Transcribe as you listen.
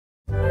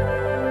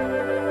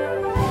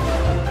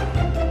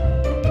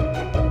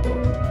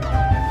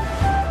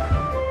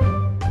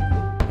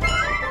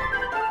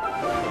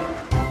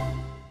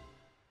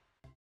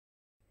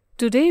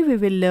Today we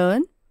will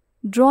learn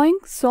drawing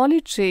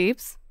solid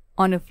shapes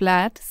on a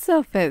flat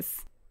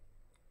surface.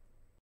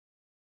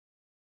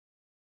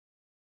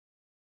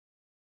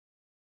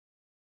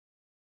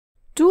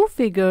 Two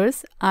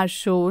figures are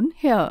shown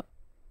here.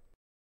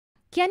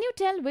 Can you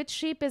tell which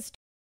shape is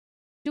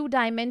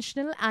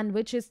two-dimensional and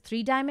which is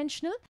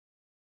three-dimensional?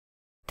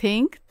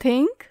 Think.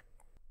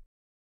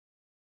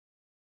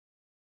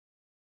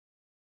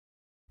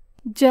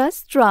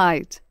 Just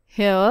right.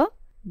 Here,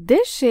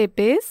 this shape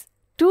is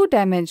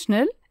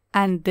two-dimensional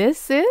and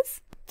this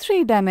is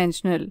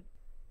three-dimensional.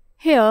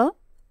 Here,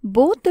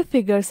 both the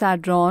figures are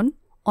drawn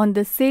on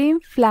the same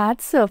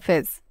flat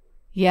surface.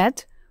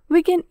 Yet,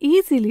 we can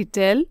easily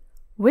tell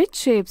which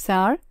shapes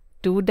are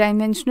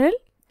two-dimensional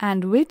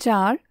and which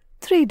are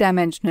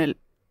three-dimensional.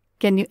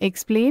 Can you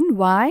explain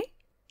why?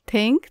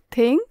 Think.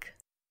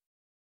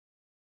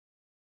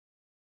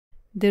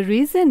 The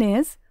reason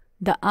is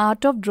the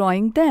art of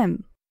drawing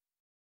them.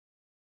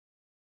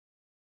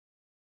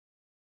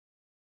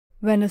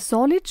 When a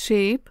solid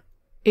shape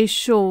is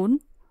shown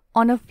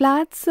on a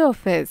flat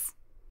surface,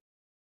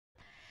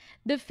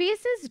 the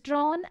faces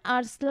drawn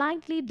are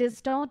slightly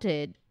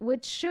distorted,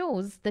 which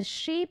shows the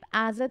shape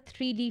as a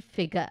 3D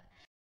figure.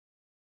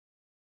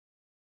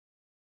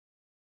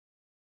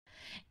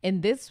 In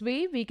this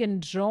way, we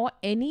can draw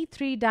any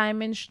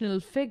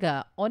three-dimensional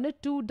figure on a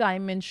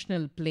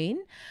two-dimensional plane,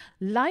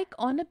 like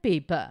on a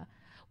paper.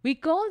 We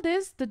call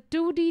this the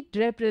 2D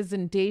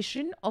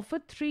representation of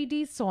a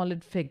 3D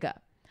solid figure.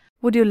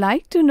 Would you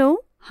like to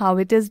know how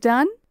it is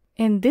done?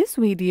 In this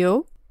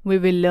video, we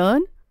will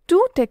learn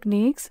two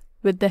techniques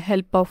with the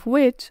help of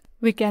which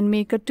we can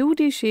make a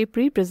 2D shape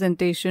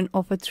representation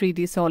of a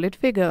 3D solid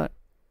figure.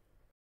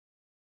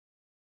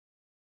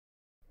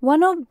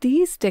 One of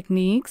these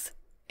techniques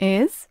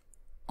is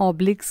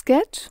oblique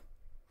sketch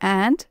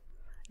and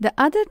the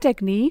other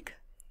technique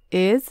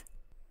is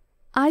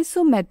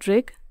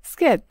isometric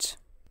sketch.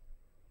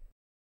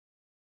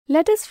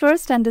 Let us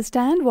first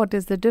understand what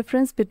is the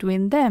difference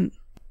between them.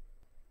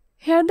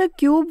 Here the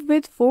cube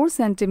with 4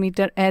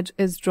 cm edge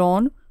is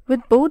drawn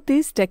with both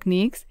these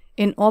techniques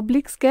in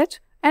oblique sketch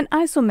and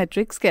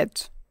isometric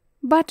sketch.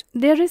 But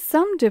there is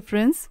some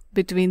difference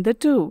between the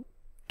two.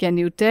 Can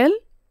you tell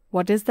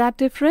what is that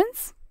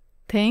difference?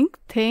 Think.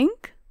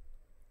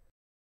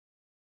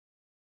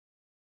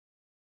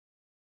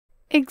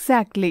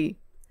 Exactly.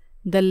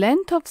 The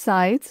length of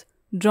sides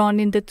drawn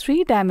in the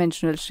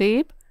three-dimensional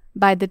shape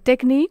by the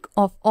technique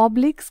of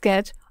oblique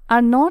sketch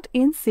are not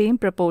in same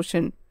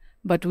proportion,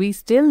 but we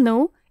still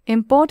know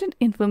important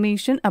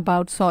information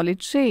about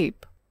solid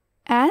shape.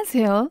 As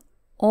here,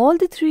 all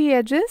the three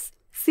edges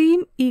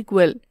seem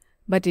equal,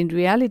 but in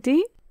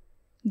reality,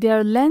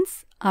 their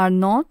lengths are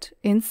not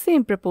in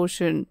same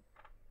proportion.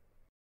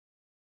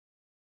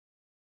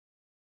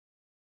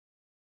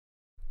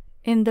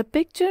 In the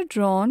picture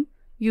drawn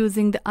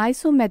using the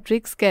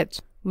isometric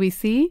sketch, we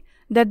see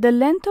that the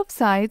length of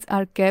sides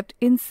are kept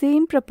in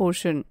same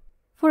proportion.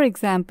 For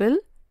example,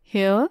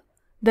 here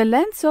the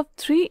lengths of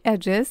three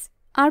edges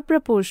are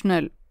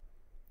proportional.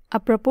 A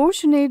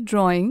proportionate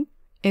drawing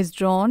is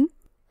drawn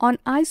on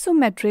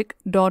isometric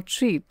dot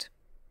sheet.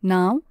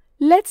 Now,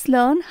 let's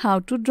learn how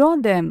to draw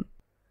them.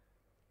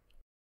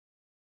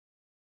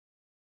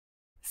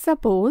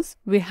 Suppose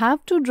we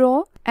have to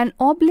draw an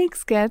oblique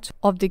sketch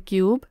of the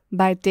cube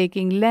by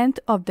taking length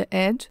of the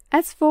edge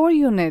as 4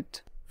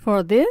 units.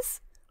 For this,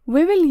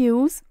 we will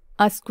use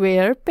a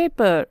square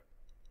paper.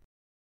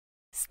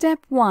 Step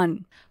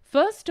 1.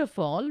 First of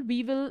all,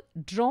 we will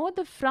draw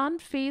the front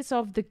face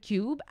of the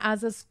cube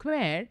as a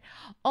square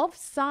of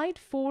side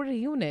 4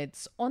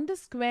 units on the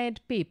squared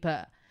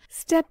paper.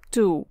 Step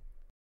 2.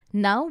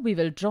 Now we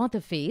will draw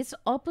the face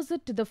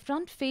opposite to the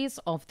front face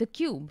of the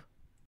cube.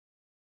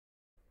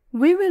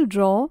 We will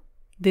draw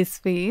this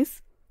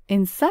face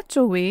in such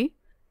a way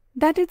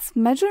that its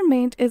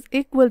measurement is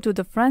equal to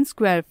the front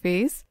square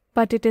face,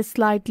 but it is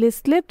slightly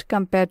slipped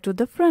compared to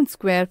the front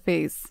square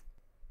face.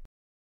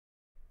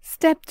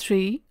 Step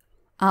 3.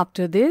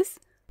 After this,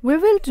 we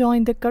will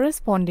join the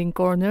corresponding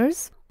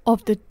corners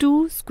of the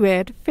two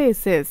squared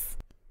faces.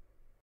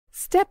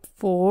 Step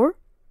 4.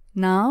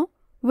 Now,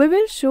 we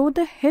will show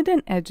the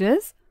hidden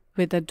edges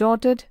with a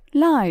dotted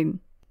line.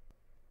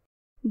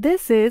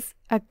 This is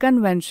a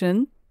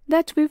convention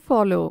that we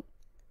follow.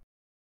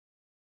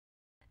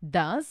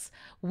 Thus,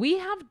 we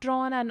have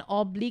drawn an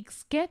oblique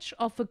sketch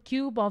of a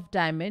cube of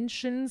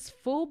dimensions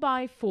 4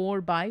 by 4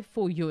 by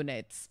 4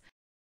 units.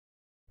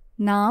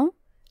 Now,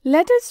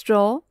 let us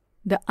draw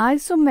the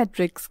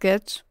isometric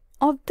sketch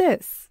of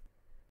this.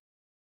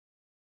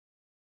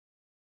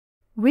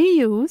 We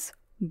use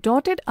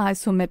dotted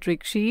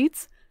isometric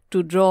sheets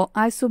to draw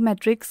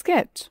isometric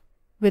sketch.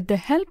 With the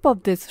help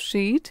of this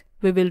sheet,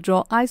 we will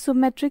draw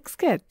isometric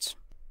sketch.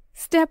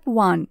 Step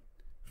 1.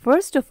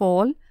 First of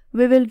all,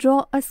 we will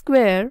draw a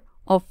square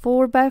of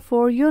 4 by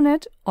 4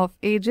 unit of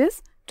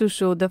edges to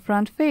show the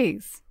front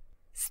face.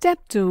 Step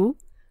 2.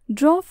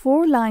 Draw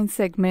 4 line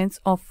segments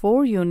of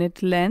 4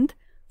 unit length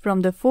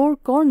from the 4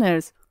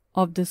 corners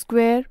of the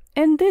square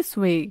in this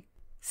way.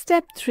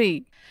 Step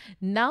 3.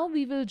 Now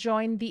we will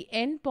join the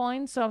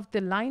endpoints of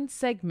the line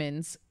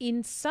segments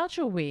in such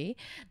a way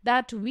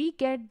that we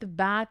get the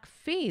back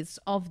face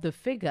of the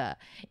figure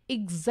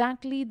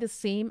exactly the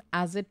same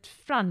as its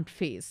front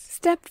face.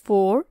 Step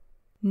 4.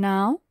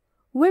 Now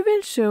we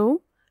will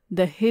show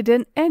the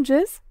hidden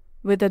edges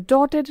with a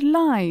dotted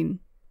line.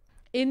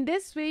 In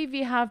this way,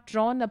 we have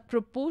drawn a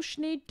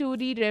proportionate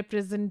 2D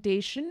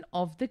representation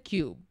of the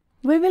cube.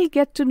 We will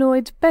get to know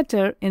it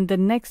better in the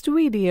next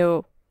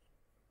video.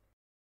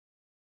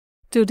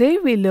 Today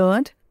we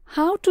learned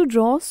how to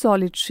draw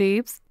solid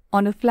shapes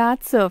on a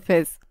flat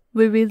surface.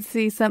 We will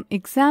see some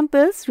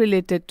examples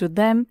related to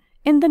them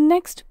in the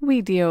next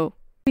video.